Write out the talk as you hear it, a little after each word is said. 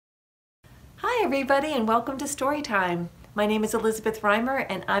Hi everybody and welcome to Storytime. My name is Elizabeth Reimer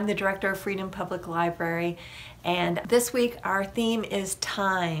and I'm the Director of Freedom Public Library, and this week our theme is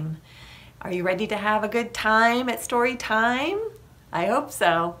time. Are you ready to have a good time at Storytime? I hope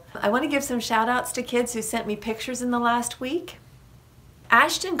so. I want to give some shout outs to kids who sent me pictures in the last week.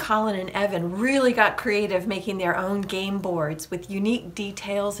 Ashton, Colin, and Evan really got creative making their own game boards with unique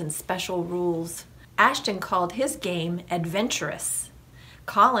details and special rules. Ashton called his game Adventurous.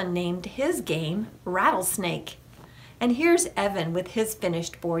 Colin named his game Rattlesnake. And here's Evan with his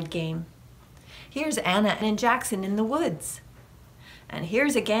finished board game. Here's Anna and Jackson in the woods. And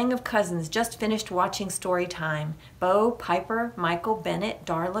here's a gang of cousins just finished watching Storytime. Bo, Piper, Michael, Bennett,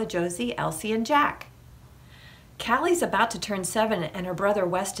 Darla, Josie, Elsie, and Jack. Callie's about to turn 7 and her brother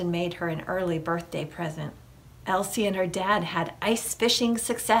Weston made her an early birthday present. Elsie and her dad had ice fishing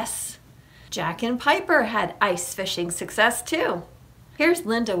success. Jack and Piper had ice fishing success too. Here's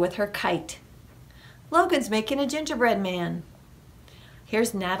Linda with her kite. Logan's making a gingerbread man.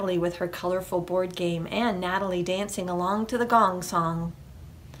 Here's Natalie with her colorful board game and Natalie dancing along to the gong song.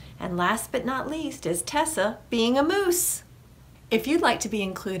 And last but not least is Tessa being a moose. If you'd like to be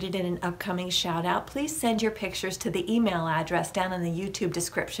included in an upcoming shout out, please send your pictures to the email address down in the YouTube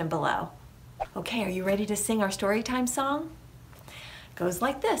description below. Okay, are you ready to sing our Storytime song? It goes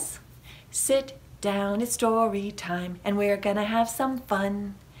like this. Sit down, it's story time, and we're gonna have some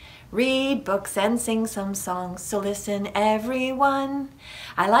fun. Read books and sing some songs, so listen everyone.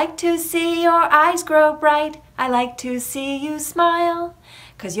 I like to see your eyes grow bright, I like to see you smile.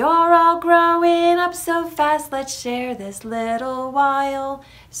 'Cause you're all growing up so fast, let's share this little while.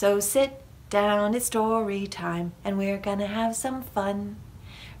 So sit down, it's story time, and we're gonna have some fun.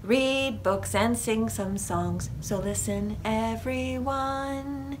 Read books and sing some songs, so listen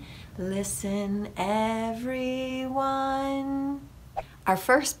everyone. Listen everyone. Our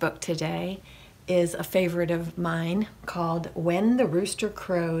first book today is a favorite of mine called When the Rooster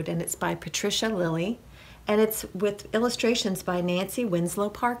Crowed, and it's by Patricia Lillie, and it's with illustrations by Nancy Winslow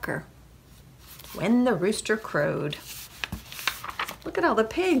Parker. When the Rooster Crowed. Look at all the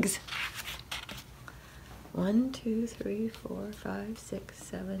pigs. 1, 2, 3, 4, 5, 6,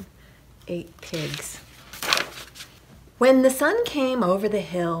 7, 8 pigs. When the sun came over the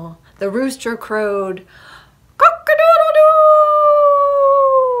hill, the rooster crowed,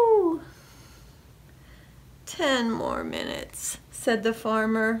 "Cock-a-doodle-doo!" 10 more minutes, said the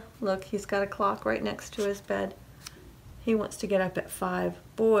farmer. Look, he's got a clock right next to his bed. He wants to get up at 5.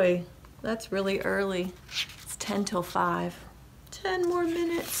 Boy, that's really early. It's 10 till 5. 10 more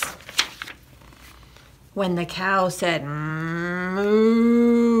minutes. When the cow said,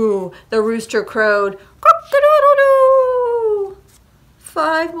 "Moo," the rooster crowed, "Cock-a-doodle-doo!"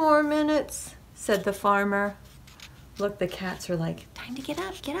 5 more minutes, said the farmer. Look, the cats are like, "Time to get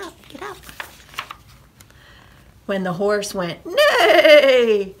up, get up, get up." When the horse went,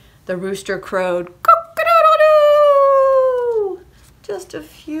 "Neigh," the rooster crowed, "Cock-a-doodle-doo!" Just a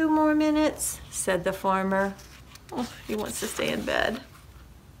few more minutes, said the farmer. Oh, he wants to stay in bed.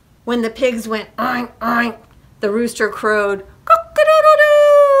 When the pigs went, "Oink, oink," the rooster crowed,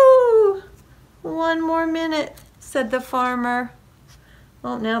 "Cock-a-doodle-doo!" 1 more minute, said the farmer.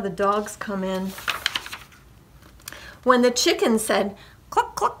 Well, now the dogs come in. When the chicken said,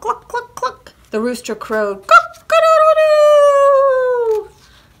 "Cluck, cluck, cluck, cluck, cluck," the rooster crowed, "Cock-a-doodle-doo!"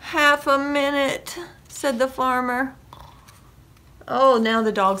 Half a minute, said the farmer. Oh, now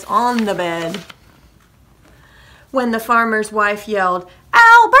the dog's on the bed. When the farmer's wife yelled,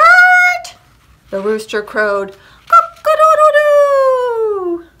 "Albert!" the rooster crowed,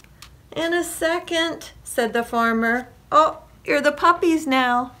 "Cock-a-doodle-doo!" "In a second," said the farmer. "Oh, you're the puppies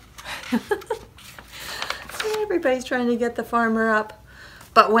now." Everybody's trying to get the farmer up.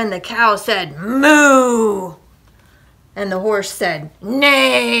 But when the cow said, "Moo," and the horse said,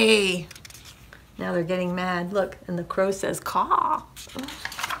 "Neigh," now they're getting mad. Look, and the crow says, "Caw."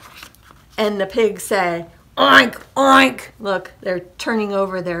 And the pig said, "Oink, oink." Look, they're turning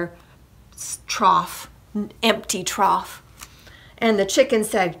over their trough, empty trough. And the chicken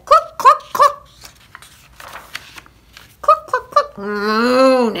said, "Cluck, cluck, cluck." "Cluck, cluck, cluck."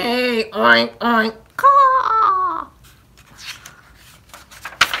 "Moo, neigh, oink, oink, caw."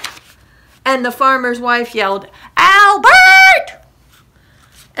 And the farmer's wife yelled, "Albert!"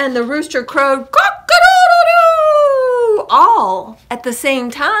 And the rooster crowed, "Cock-a-doodle-doo!" all at the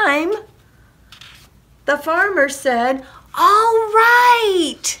same time. The farmer said, "All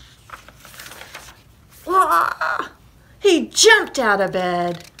right." He jumped out of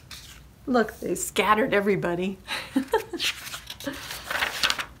bed. Look, they scattered everybody.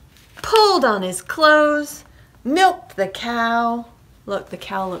 Pulled on his clothes, milked the cow. Look, the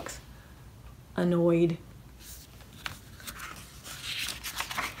cow looks annoyed.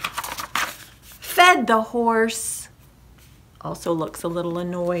 Fed the horse. Also looks a little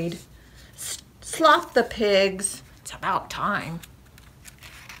annoyed. Slopped the pigs. It's about time.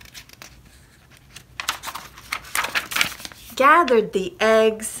 Gathered the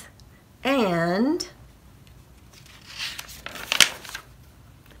eggs and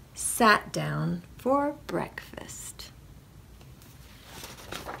sat down for breakfast.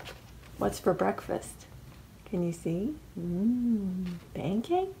 What's for breakfast? Can you see?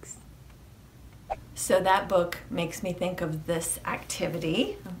 Pancakes? So that book makes me think of this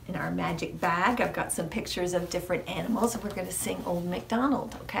activity. In our magic bag, I've got some pictures of different animals, and we're going to sing Old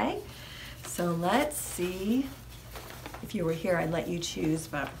MacDonald, okay? So let's see. If you were here, I'd let you choose,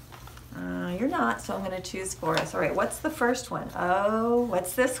 but you're not, so I'm going to choose for us. All right, what's the first one? Oh,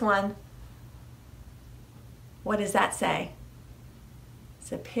 what's this one? What does that say?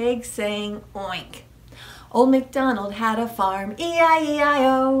 It's a pig saying oink. Old MacDonald had a farm,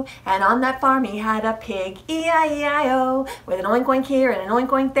 E-I-E-I-O, and on that farm he had a pig, E-I-E-I-O, with an oink oink here and an oink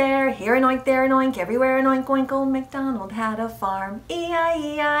oink there, here an oink, there an oink, everywhere an oink oink. Old MacDonald had a farm,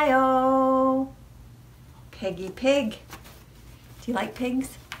 E-I-E-I-O. Piggy pig. Do you like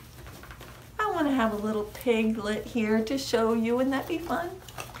pigs? I want to have a little piglet here to show you. Wouldn't that be fun?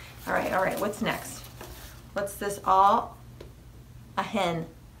 All right, what's next? What's this all? A hen.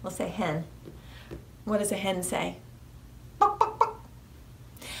 We'll say hen. What does a hen say? Buck, buck, buck.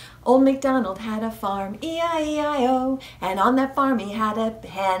 Old MacDonald had a farm, E-I-E-I-O, and on that farm he had a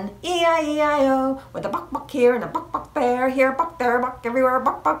hen, E-I-E-I-O, with a buck buck here and a buck buck there, here a buck, there a buck, everywhere a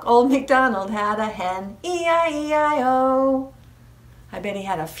buck buck. Old MacDonald had a hen, E-I-E-I-O. I bet he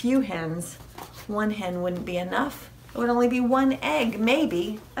had a few hens. One hen wouldn't be enough. It would only be one egg,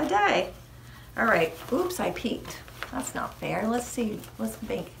 maybe, a day. All right, oops, I peeked. That's not fair. Let's see, let's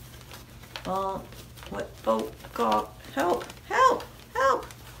make, oh, God, help, help, help.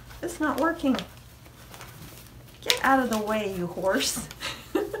 It's not working. Get out of the way, you horse.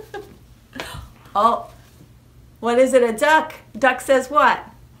 Oh, what is it, a duck? Duck says what?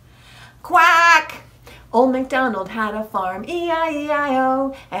 Quack! Old MacDonald had a farm,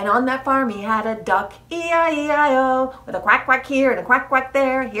 E-I-E-I-O, and on that farm he had a duck, E-I-E-I-O, with a quack quack here and a quack quack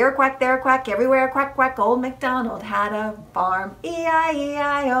there, here a quack, there a quack, everywhere a quack quack. Old MacDonald had a farm,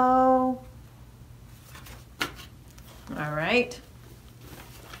 E-I-E-I-O. All right.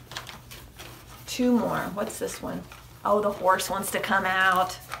 Two more. What's this one? Oh, the horse wants to come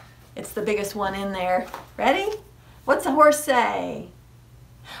out. It's the biggest one in there. Ready? What's the horse say?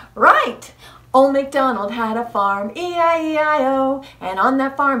 Right! Old MacDonald had a farm, E-I-E-I-O, and on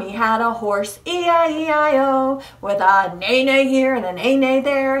that farm he had a horse, E-I-E-I-O, with a neigh-neigh here and a neigh-neigh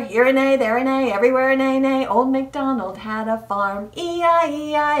there, here a neigh, there a neigh, everywhere a neigh-neigh. Old MacDonald had a farm,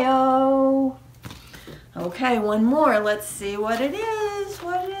 E-I-E-I-O. Okay, one more. Let's see what it is.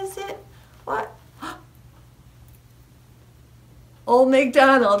 What is it? What? Old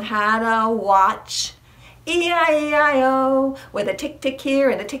MacDonald had a watch, E-I-E-I-O, with a tick-tick here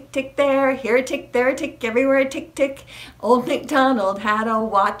and a tick-tick there, here a tick, there a tick, everywhere a tick-tick. Old MacDonald had a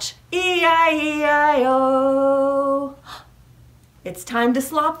watch, E-I-E-I-O. It's time to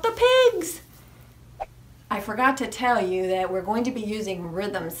slop the pigs. I forgot to tell you that we're going to be using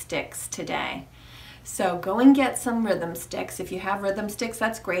rhythm sticks today. So go and get some rhythm sticks. If you have rhythm sticks,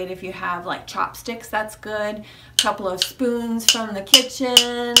 that's great. If you have like chopsticks, that's good. A couple of spoons from the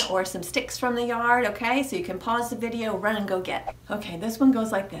kitchen or some sticks from the yard, okay? So you can pause the video, run and go get it. Okay, this one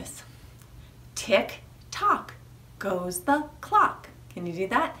goes like this. Tick tock goes the clock. Can you do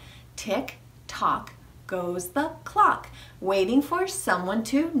that? Tick tock goes the clock, waiting for someone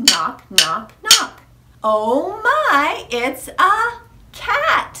to knock, knock, knock. Oh my, it's a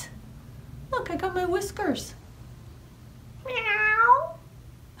cat. Look, I got my whiskers. Meow.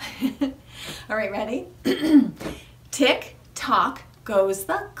 All right, ready? Tick tock goes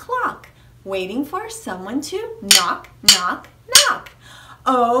the clock, waiting for someone to knock, knock, knock.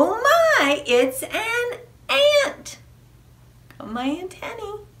 Oh my, it's an ant. Got my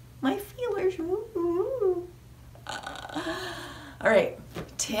antennae, my feelers. Ooh. All right,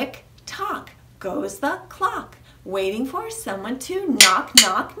 tick tock goes the clock, waiting for someone to knock,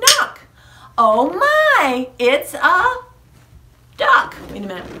 knock, knock. Oh my, it's a duck. Wait a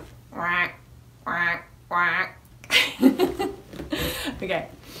minute. Quack, quack, quack. Okay.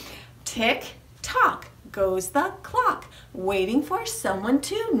 Tick tock goes the clock, waiting for someone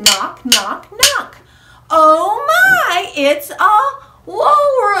to knock, knock, knock. Oh my, it's a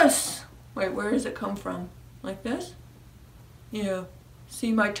walrus. Wait, where does it come from? Like this? Yeah.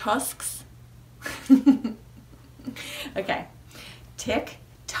 See my tusks? Okay. Tick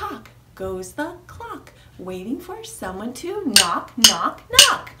tock goes the clock, waiting for someone to knock, knock,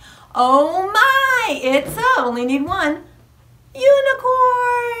 knock. Oh my, it's only need one.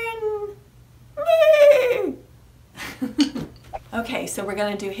 Unicorn! Yay! Okay, so we're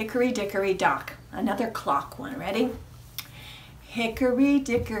gonna do Hickory Dickory Dock. Another clock one, ready? Hickory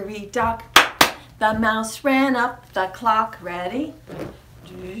Dickory Dock, the mouse ran up the clock, ready?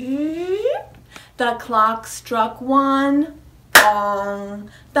 The clock struck one, gong.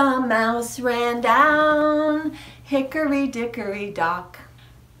 The mouse ran down. Hickory Dickory Dock,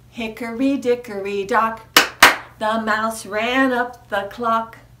 Hickory Dickory Dock, the mouse ran up the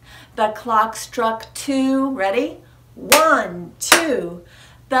clock. The clock struck two, ready? 1, 2.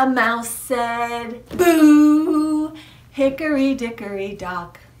 The mouse said, boo. Hickory Dickory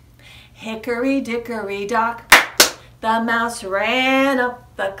Dock, Hickory Dickory Dock, the mouse ran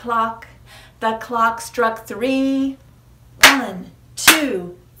up the clock. The clock struck 3. 1,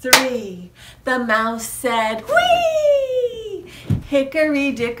 2, 3. The mouse said, whee!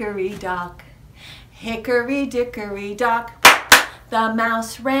 Hickory Dickory Dock, Hickory Dickory Dock, the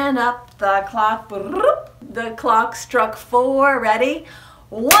mouse ran up the clock. The clock struck 4. Ready?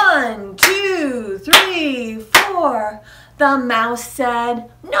 1, 2, 3, 4. The mouse said,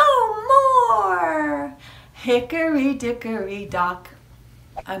 no more. Hickory Dickory Dock.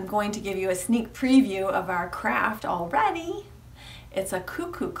 I'm going to give you a sneak preview of our craft already. It's a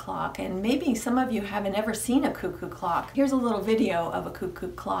cuckoo clock, and maybe some of you haven't ever seen a cuckoo clock. Here's a little video of a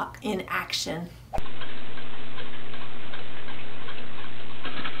cuckoo clock in action.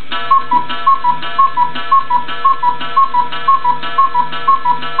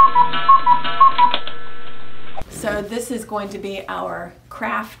 So this is going to be our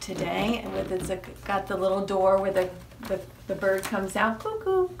craft today, and with it's got the little door where the bird comes out,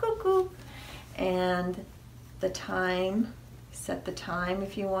 cuckoo, cuckoo, and the time. Set the time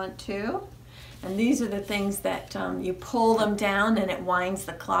if you want to. And these are the things that you pull them down and it winds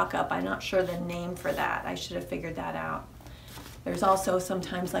the clock up. I'm not sure the name for that. I should have figured that out. There's also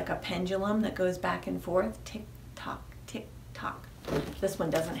sometimes like a pendulum that goes back and forth. Tick tock, tick tock. This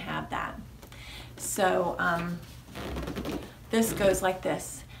one doesn't have that. So this goes like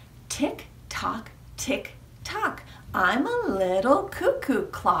this. Tick tock, tick tock. I'm a little cuckoo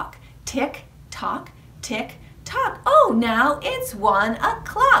clock. Tick tock, tick tock. Oh, now it's 1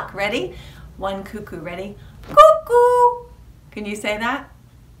 o'clock. Ready? 1 cuckoo. Ready? Cuckoo. Can you say that?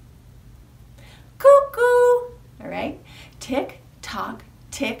 Cuckoo. All right. Tick tock,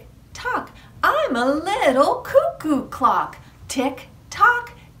 tick tock. I'm a little cuckoo clock. Tick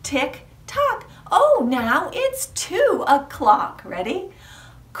tock, tick tock. Oh, now it's 2 o'clock. Ready?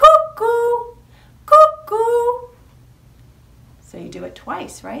 Cuckoo, cuckoo. So you do it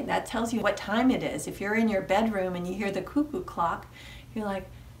twice, right? That tells you what time it is. If you're in your bedroom and you hear the cuckoo clock, you're like,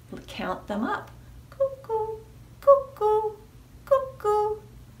 count them up. Cuckoo, cuckoo, cuckoo,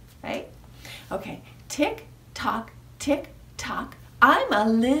 right? Okay, tick tock, tick tock. I'm a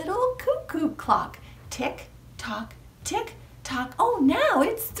little cuckoo clock. Tick tock, tick tock. Oh, now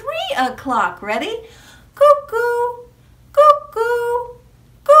it's 3 o'clock. Ready? Cuckoo, cuckoo,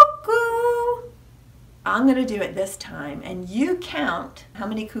 cuckoo. I'm going to do it this time, and you count how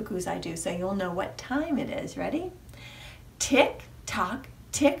many cuckoos I do so you'll know what time it is. Ready? Tick tock,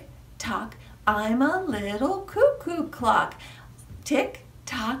 tick tock. I'm a little cuckoo clock. Tick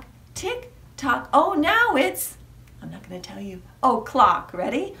tock, tick tock. Oh, now it's, I'm not going to tell you. Oh, clock.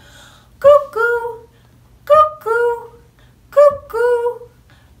 Ready? Cuckoo, cuckoo, cuckoo,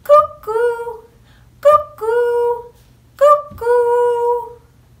 cuckoo, cuckoo, cuckoo.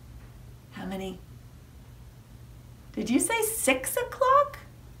 How many? Did you say 6 o'clock?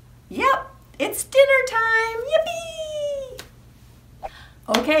 Yep, it's dinner time. Yippee!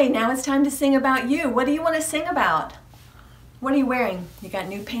 Okay, now it's time to sing about you. What do you want to sing about? What are you wearing? You got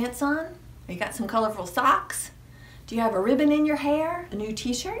new pants on? Or you got some colorful socks? Do you have a ribbon in your hair? A new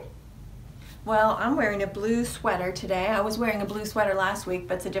t-shirt? Well, I'm wearing a blue sweater today. I was wearing a blue sweater last week,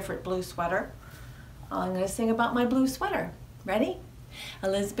 but it's a different blue sweater. I'm going to sing about my blue sweater. Ready?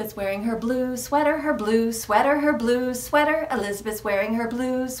 Elizabeth's wearing her blue sweater, her blue sweater, her blue sweater. Elizabeth's wearing her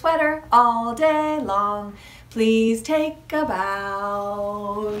blue sweater all day long. Please take a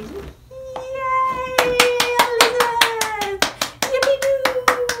bow. Yay, Elizabeth!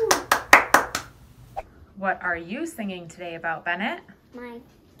 Yippee-doo! What are you singing today about, Bennett? My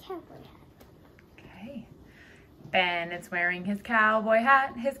cowboy hat. Okay. Bennett's wearing his cowboy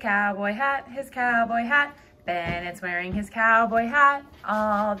hat, his cowboy hat, his cowboy hat. Bennett's wearing his cowboy hat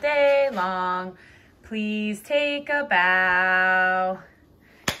all day long. Please take a bow.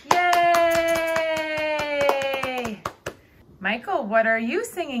 Yay! Michael, what are you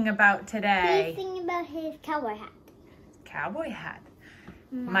singing about today? He's singing about his cowboy hat. Cowboy hat.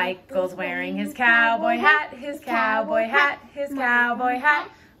 Michael's wearing his cowboy hat, his cowboy hat, his cowboy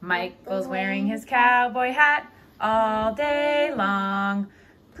hat. Michael's wearing his cowboy hat all day long.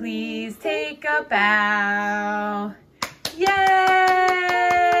 Please take a bow. Yay!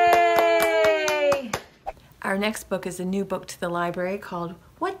 Our next book is a new book to the library called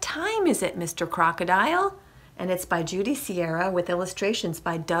What Time Is It, Mr. Crocodile? And it's by Judy Sierra with illustrations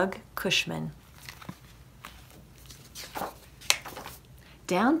by Doug Cushman.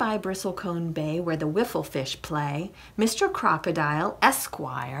 Down by Bristlecone Bay where the wiffle fish play, Mr. Crocodile,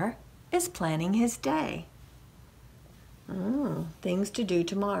 Esquire, is planning his day. Things to do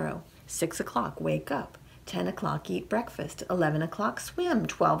tomorrow. 6 o'clock, wake up. 10 o'clock, eat breakfast. 11 o'clock, swim.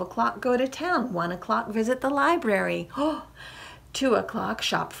 12 o'clock, go to town. 1 o'clock, visit the library. 2 o'clock,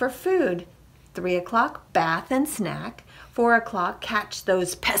 shop for food. 3 o'clock, bath and snack. 4 o'clock, catch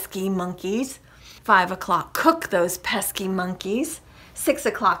those pesky monkeys. 5 o'clock, cook those pesky monkeys. 6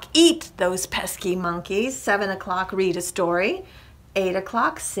 o'clock, eat those pesky monkeys. 7 o'clock, read a story. 8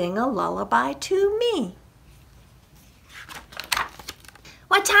 o'clock, sing a lullaby to me.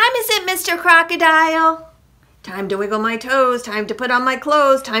 What time is it, Mr. Crocodile? Time to wiggle my toes, time to put on my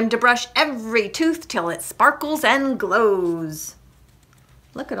clothes, time to brush every tooth till it sparkles and glows.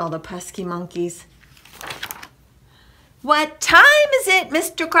 Look at all the pesky monkeys. What time is it,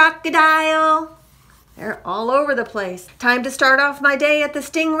 Mr. Crocodile? They're all over the place. Time to start off my day at the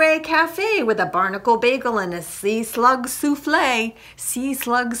Stingray Cafe with a barnacle bagel and a sea slug souffle. Sea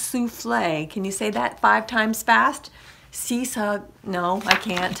slug souffle. Can you say that 5 times fast? Sea slug. No, I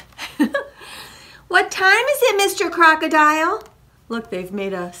can't. What time is it, Mr. Crocodile? Look, they've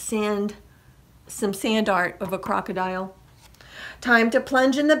made some sand art of a crocodile. Time to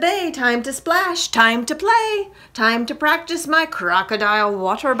plunge in the bay, time to splash, time to play, time to practice my crocodile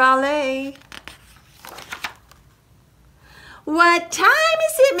water ballet. What time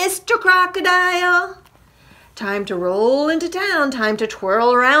is it, Mr. Crocodile? Time to roll into town, time to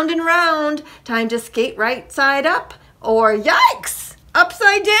twirl round and round, time to skate right side up, or yikes,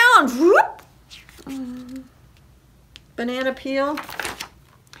 upside down. Whoop. Banana peel.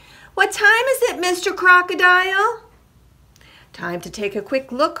 What time is it, Mr. Crocodile? Time to take a quick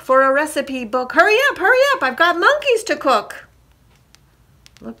look for a recipe book. Hurry up, I've got monkeys to cook.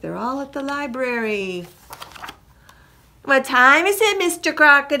 Look, they're all at the library. What time is it, Mr.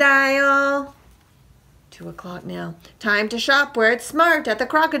 Crocodile? 2 o'clock now. Time to shop where it's smart at the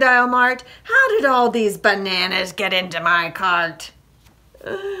Crocodile Mart. How did all these bananas get into my cart?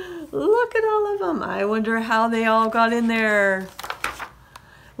 Look at all of them. I wonder how they all got in there.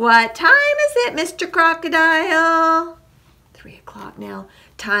 What time is it, Mr. Crocodile? 3 o'clock now.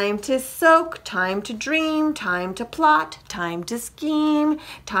 Time to soak, time to dream, time to plot, time to scheme,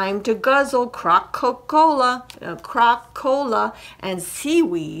 time to guzzle croc-cola and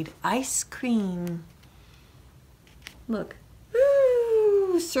seaweed ice cream. Look,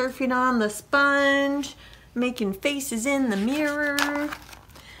 ooh, surfing on the sponge, making faces in the mirror.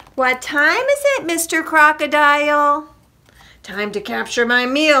 What time is it, Mr. Crocodile? Time to capture my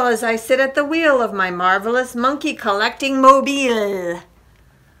meal as I sit at the wheel of my marvelous monkey collecting mobile.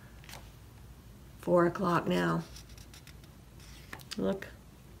 4 o'clock now. Look,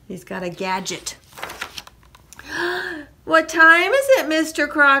 he's got a gadget. What time is it, Mr.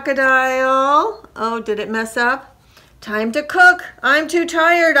 Crocodile? Oh, did it mess up? Time to cook. I'm too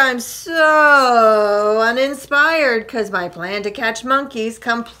tired. I'm so uninspired because my plan to catch monkeys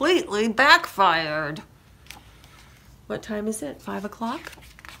completely backfired. What time is it? 5 o'clock?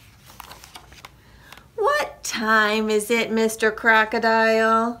 What time is it, Mr.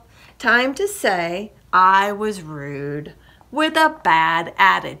 Crocodile? Time to say I was rude with a bad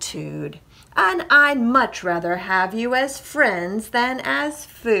attitude, and I'd much rather have you as friends than as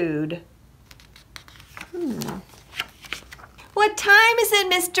food. What time is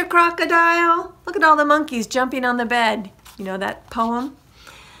it, Mr. Crocodile? Look at all the monkeys jumping on the bed. You know that poem?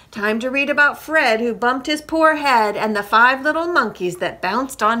 Time to read about Fred who bumped his poor head and the 5 little monkeys that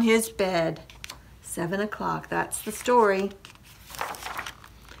bounced on his bed. 7 o'clock, that's the story.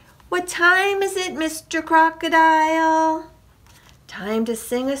 What time is it, Mr. Crocodile? Time to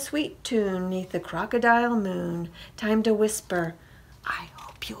sing a sweet tune 'neath the crocodile moon. Time to whisper, I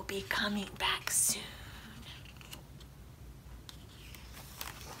hope you'll be coming back soon.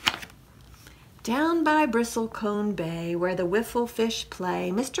 Down by Bristlecone Bay, where the wiffle fish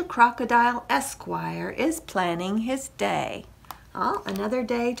play, Mr. Crocodile, Esquire, is planning his day. Oh, another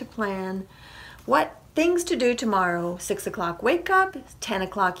day to plan. What things to do tomorrow? 6 o'clock, wake up. 10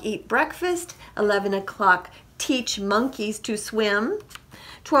 o'clock, eat breakfast. 11 o'clock, teach monkeys to swim.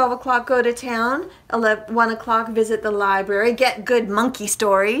 12 o'clock, go to town. 1 o'clock, visit the library, get good monkey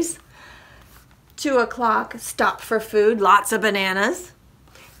stories. 2 o'clock, stop for food, lots of bananas.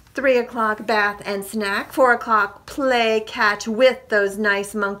 3 o'clock, bath and snack. 4 o'clock, play catch with those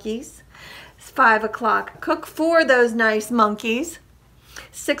nice monkeys. 5 o'clock, cook for those nice monkeys.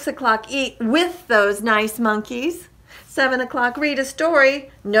 6 o'clock, eat with those nice monkeys. 7 o'clock, read a story.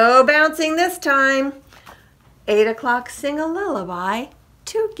 No bouncing this time. 8 o'clock, sing a lullaby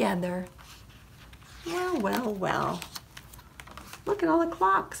together. Well, well, well. Look at all the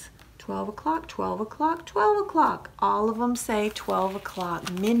clocks. 12 o'clock, 12 o'clock, 12 o'clock. All of them say 12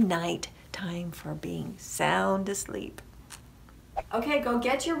 o'clock, midnight, time for being sound asleep. Okay, go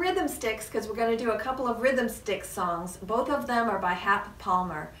get your rhythm sticks because we're going to do a couple of rhythm stick songs. Both of them are by Hap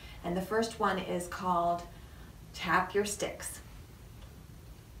Palmer, and the first one is called Tap Your Sticks.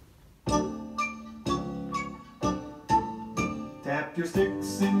 Tap your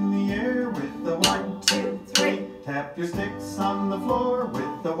sticks in the air with the 1, 2, 3. Tap your sticks on the floor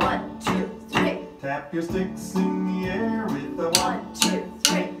with the 1, 2, 3. Tap your sticks in the air with the 1, 2,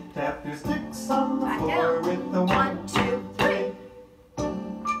 3. Tap your sticks on the floor with the 1, 2, 3.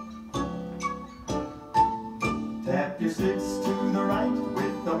 Tap your sticks to the right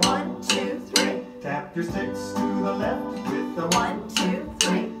with the 1, 2, 3. Tap your sticks to the left with the 1, 2,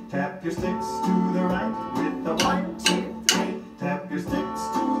 3. Tap your sticks to the right with the 1, 2, 3. Tap your sticks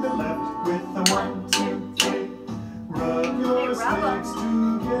to the left with the 1, 2, 3. Rub your sticks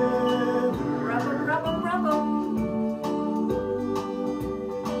together. Rub 'em, rub 'em, rub 'em.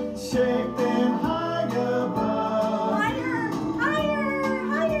 Shake them high above. Higher, higher,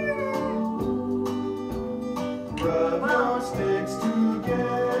 higher. Rub your sticks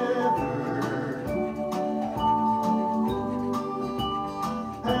together.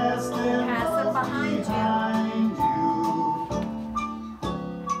 Pass them behind you.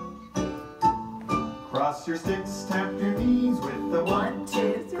 Cross your sticks, tap your knees with the 1,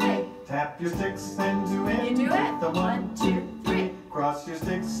 2, 3. Tap your sticks end to end You do it. with the 1, 2, 3. Cross your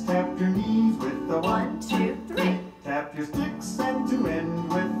sticks, tap your knees with the 1, 2, 3. Tap your sticks end to end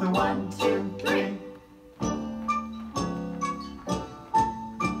with the 1, 2, 3.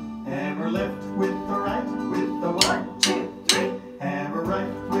 Hammer left with the right with the 1, 2, 3. Hammer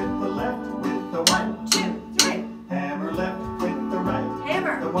right with the left with the 1, 2, 3. Hammer left with the right.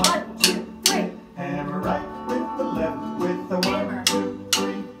 Hammer. The 1, 2, 3. Hammer right with the left with the 1, 2,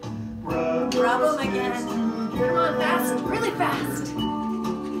 3. Rub your Rub 'em sticks again. together. Come on, fast, really fast.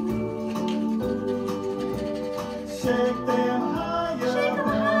 Shake them high Shake 'em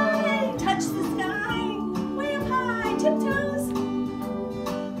above. high, touch the sky, way up high, tiptoes.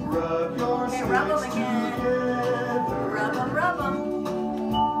 Rub your Okay, sticks rub 'em again. together. Rub 'em, rub 'em.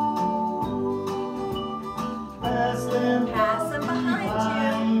 Pass them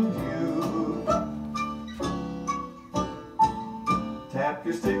behind you. Tap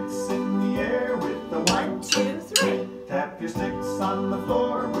your sticks in the air with the 1, 2, 3. Tap your sticks on the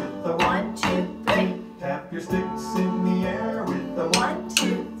floor with the 1, 2, 3. Tap your sticks in the air with the 1,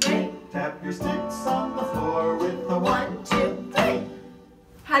 2, 3. Tap your sticks on the floor with the 1, 2, 3.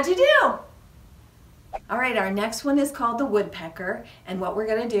 How'd you do? All right, our next one is called the Woodpecker, and what we're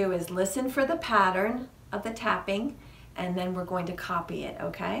going to do is listen for the pattern of the tapping, and then we're going to copy it,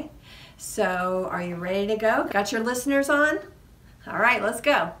 okay? So, are you ready to go? Got your listeners on? All right, let's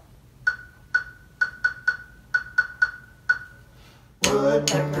go.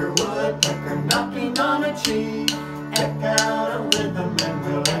 Woodpecker, woodpecker, knocking on a tree. Peck out a rhythm and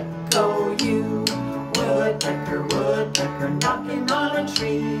we'll echo you. Woodpecker, woodpecker, knocking on a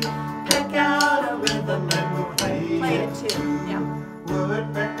tree. Peck out a rhythm and we'll play it too. Yeah.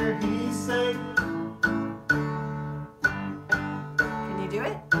 Woodpecker, he say. Can you do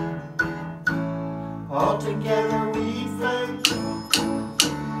it? All together we play.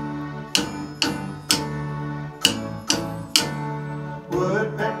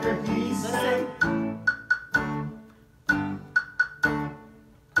 Woodpecker, he say.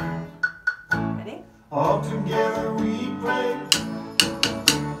 Ready? All together we play.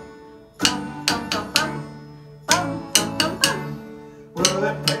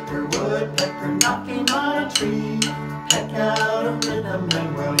 Woodpecker, woodpecker, knocking on a tree. Peck out a rhythm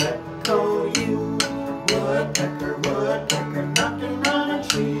and we'll echo you. Woodpecker, woodpecker, knocking on a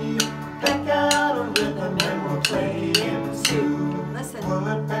tree. Peck out a rhythm and we'll play it too. Listen.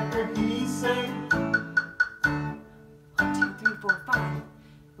 Woodpecker, he say. 1, 2, 3, 4, 5.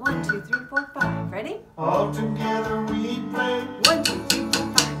 1, 2, 3, 4, 5. Ready? All together we play. 1, 2, 3, 4,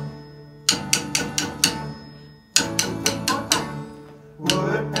 5. 1, 2, 3, 4, 5.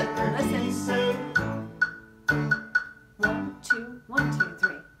 Woodpecker, he Listen. say.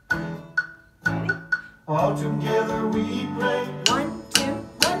 all together we play. 1, 2,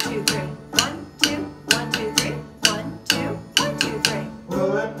 1, 2, 3. 1, 2, 1, 2, 3. 1, 2, 1, 2, 3.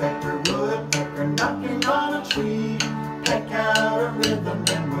 Woodpecker, woodpecker, knocking on a tree. Peck out a rhythm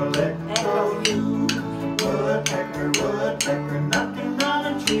and we'll echo you. Woodpecker, woodpecker, knocking on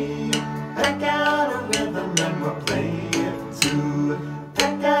a tree. Peck out a rhythm and we'll play it too.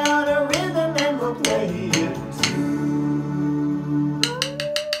 Peck out a rhythm and we'll play it too.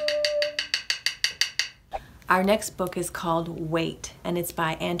 Our next book is called Wait, and it's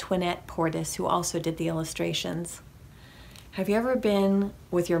by Antoinette Portis, who also did the illustrations. Have you ever been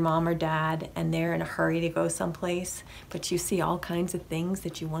with your mom or dad and they're in a hurry to go someplace, but you see all kinds of things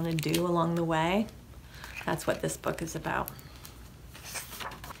that you want to do along the way? That's what this book is about.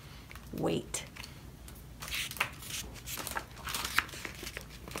 Wait.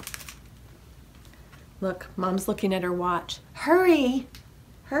 Look, Mom's looking at her watch. Hurry!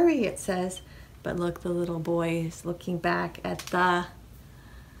 Hurry, it says. But look, the little boy is looking back at the...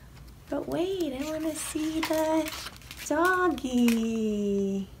 But wait, I want to see the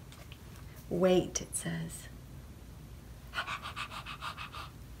doggy. Wait, it says.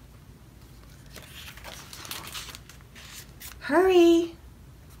 Hurry!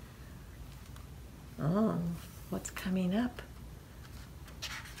 Oh, what's coming up?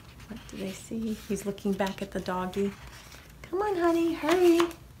 What do they see? He's looking back at the doggy. Come on, honey, hurry.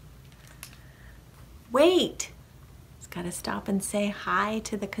 Wait! He's got to stop and say hi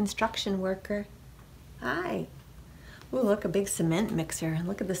to the construction worker. Hi. Ooh, look, a big cement mixer.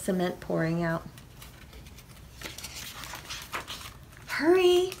 Look at the cement pouring out.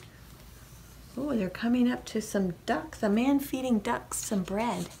 Hurry! Oh, they're coming up to some ducks. A man feeding ducks some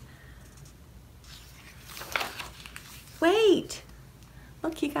bread. Wait!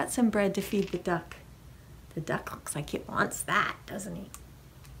 Look, he got some bread to feed the duck. The duck looks like it wants that, doesn't he?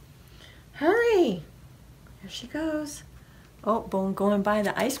 Hurry! There she goes. Oh, boom, going by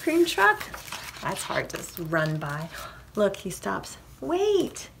the ice cream truck. That's hard to run by. Look, he stops.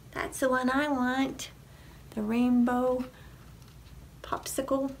 Wait, that's the one I want. The rainbow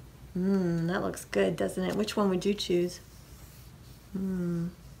popsicle. That looks good, doesn't it? Which one would you choose?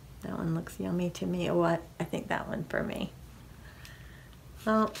 That one looks yummy to me. Oh, I think that one for me.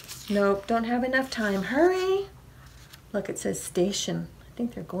 Oh, nope, don't have enough time. Hurry! Look, it says station. I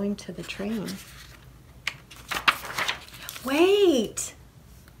think they're going to the train. Wait!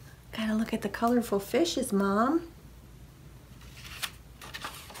 Gotta look at the colorful fishes, Mom.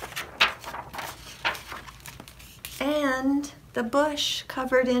 And the bush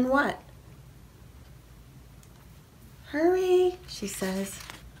covered in what? Hurry, she says.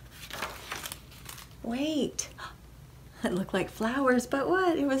 Wait. It looked like flowers, but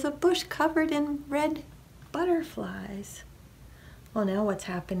what? It was a bush covered in red butterflies. Well, now what's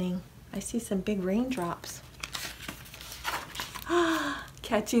happening? I see some big raindrops.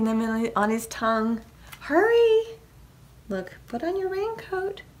 Catching them on his tongue. Hurry! Look, put on your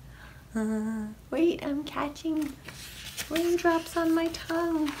raincoat. Wait, I'm catching raindrops on my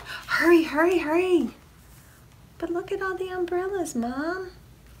tongue. Hurry, hurry, hurry! But look at all the umbrellas, Mom.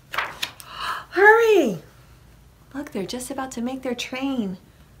 Hurry! Look, they're just about to make their train.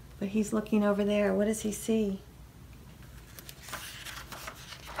 But he's looking over there. What does he see?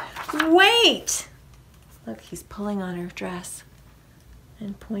 Wait! Look, he's pulling on her dress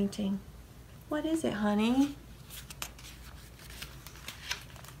and pointing. What is it, honey?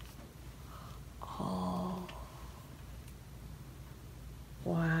 Oh.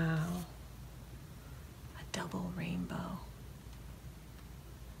 Wow. A double rainbow.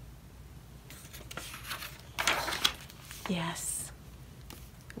 Yes.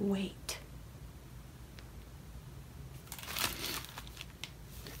 Wait.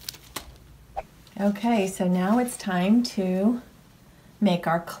 Okay, so now it's time to make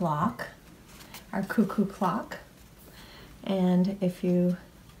our clock, our cuckoo clock. And if we've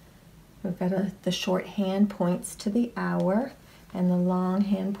got the short hand points to the hour and the long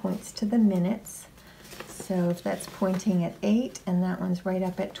hand points to the minutes. So if that's pointing at 8 and that one's right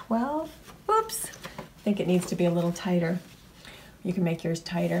up at 12, oops, I think it needs to be a little tighter. You can make yours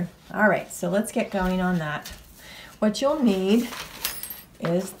tighter. All right, so let's get going on that. What you'll need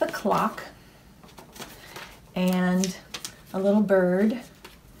is the clock and a little bird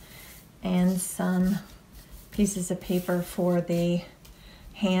and some pieces of paper for the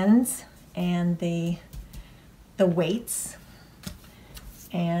hands and the weights,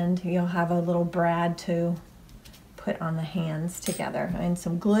 and you'll have a little brad to put on the hands together, and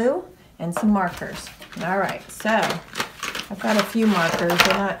some glue and some markers. All right, so I've got a few markers.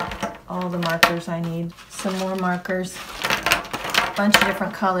 They're not all the markers I need. Some more markers, a bunch of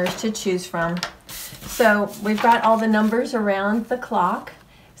different colors to choose from. So we've got all the numbers around the clock.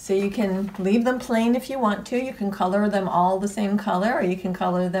 So you can leave them plain if you want to. You can color them all the same color, or you can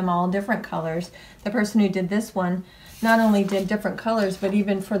color them all different colors. The person who did this one not only did different colors, but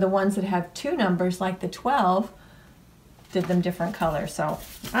even for the ones that have two numbers, like the 12, did them different colors. So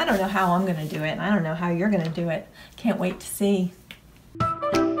I don't know how I'm going to do it. I don't know how you're going to do it. Can't wait to see.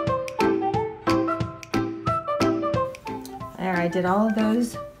 There, I did all of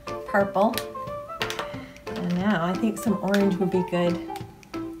those purple. And now I think some orange would be good.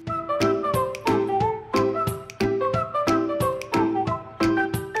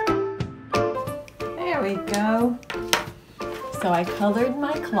 There we go. So I colored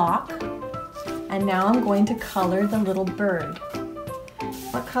my clock, and now I'm going to color the little bird.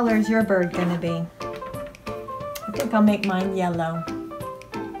 What color is your bird going to be? I think I'll make mine yellow.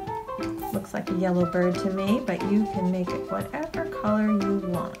 Looks like a yellow bird to me, but you can make it whatever color you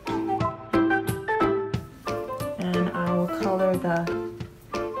want. And I will color the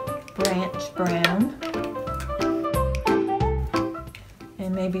branch brown.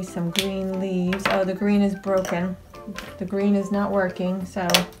 And maybe some green leaves. Oh, the green is broken. The green is not working, so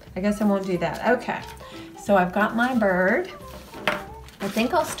I guess I won't do that. Okay, so I've got my bird. I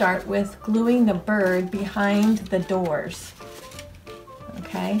think I'll start with gluing the bird behind the doors.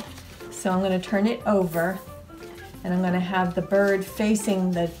 Okay, so I'm going to turn it over, and I'm going to have the bird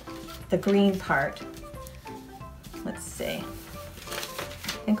facing the green part. Let's see.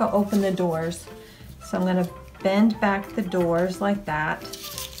 I think I'll open the doors. So I'm going to bend back the doors like that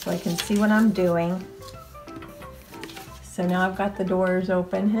so I can see what I'm doing. So now I've got the doors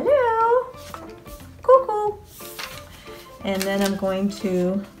open. Hello! Cuckoo! And then I'm going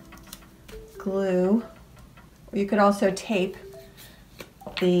to glue. You could also tape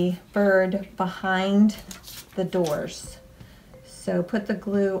the bird behind the doors. So put the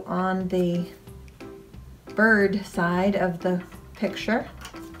glue on the bird side of the picture.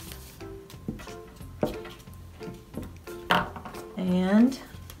 And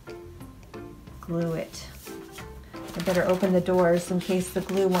glue it. I better open the doors in case the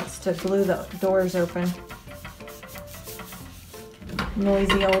glue wants to glue the doors open.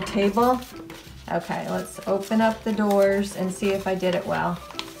 Noisy old table. Okay, let's open up the doors and see if I did it well.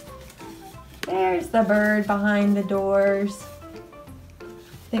 There's the bird behind the doors. I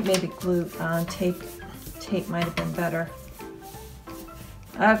think maybe glue tape might have been better.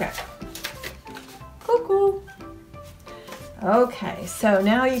 Okay. Cuckoo. Okay, so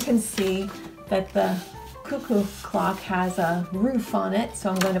now you can see that the Cuckoo Clock has a roof on it, so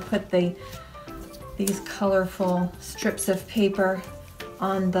I'm going to put these colorful strips of paper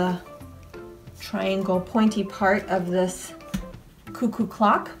on the triangle pointy part of this Cuckoo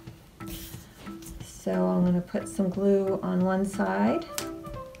Clock. So I'm going to put some glue on one side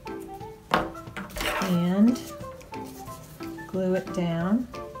and glue it down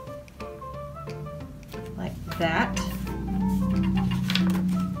like that.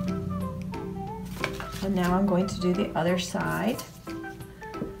 And now I'm going to do the other side.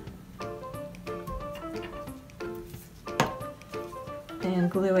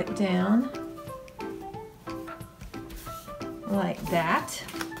 And glue it down like that.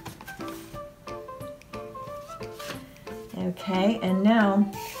 Okay, and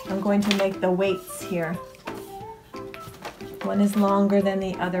now I'm going to make the weights here. One is longer than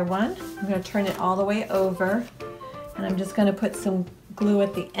the other one. I'm going to turn it all the way over, and I'm just going to put some glue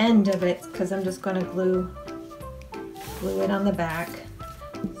at the end of it because I'm just going to glue it on the back.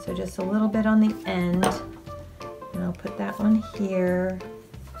 So just a little bit on the end, and I'll put that one here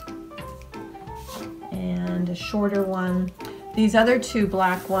and a shorter one. These other two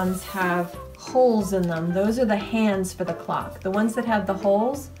black ones have holes in them. Those are the hands for the clock. The ones that have the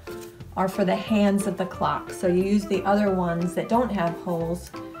holes are for the hands of the clock. So you use the other ones that don't have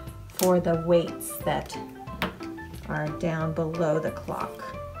holes for the weights that are down below the clock.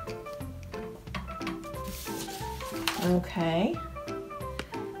 Okay,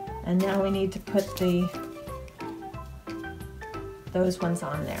 and now we need to put those ones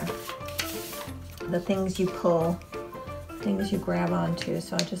on there. The things you pull, things you grab onto.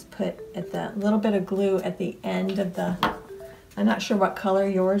 So I'll just put a little bit of glue at the end of the, I'm not sure what color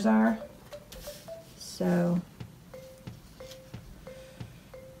yours are. So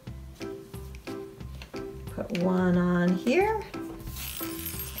put one on here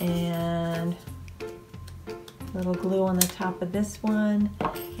and a little glue on the top of this one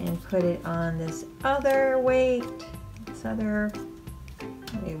and put it on this other weight, this other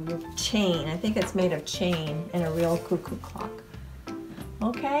chain. I think it's made of chain in a real Cuckoo Clock.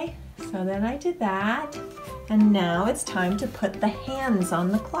 Okay, so then I did that, and now it's time to put the hands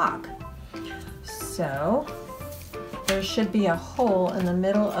on the clock. So there should be a hole in the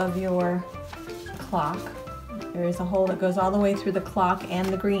middle of your clock. There is a hole that goes all the way through the clock and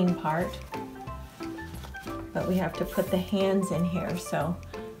the green part. But we have to put the hands in here. So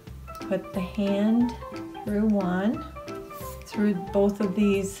put the hand through one, through both of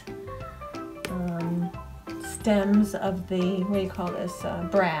these stems of the, what do you call this,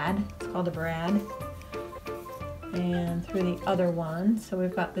 brad. It's called a brad. And through the other one. So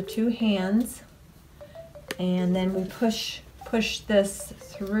we've got the two hands, and then we push this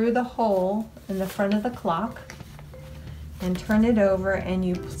through the hole in the front of the clock and turn it over, and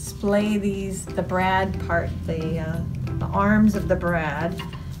you splay the brad part, the arms of the brad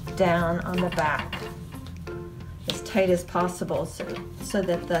down on the back as tight as possible, so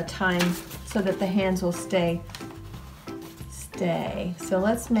that the hands will stay. So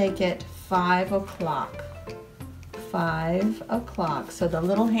let's make it 5 o'clock. 5 o'clock. So the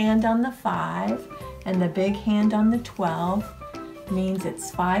little hand on the 5 and the big hand on the 12 means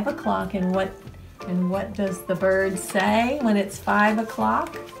it's 5 o'clock. And what does the bird say when it's 5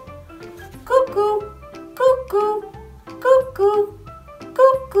 o'clock? Cuckoo, cuckoo, cuckoo,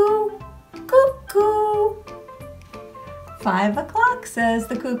 cuckoo, cuckoo. 5 o'clock, says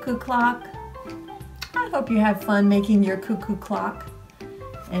the cuckoo clock. I hope you have fun making your cuckoo clock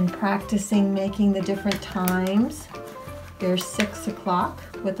and practicing making the different times. There's 6 o'clock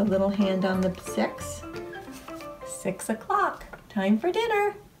with a little hand on the 6. 6 o'clock, time for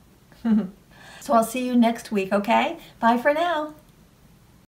dinner. So I'll see you next week, okay? Bye for now.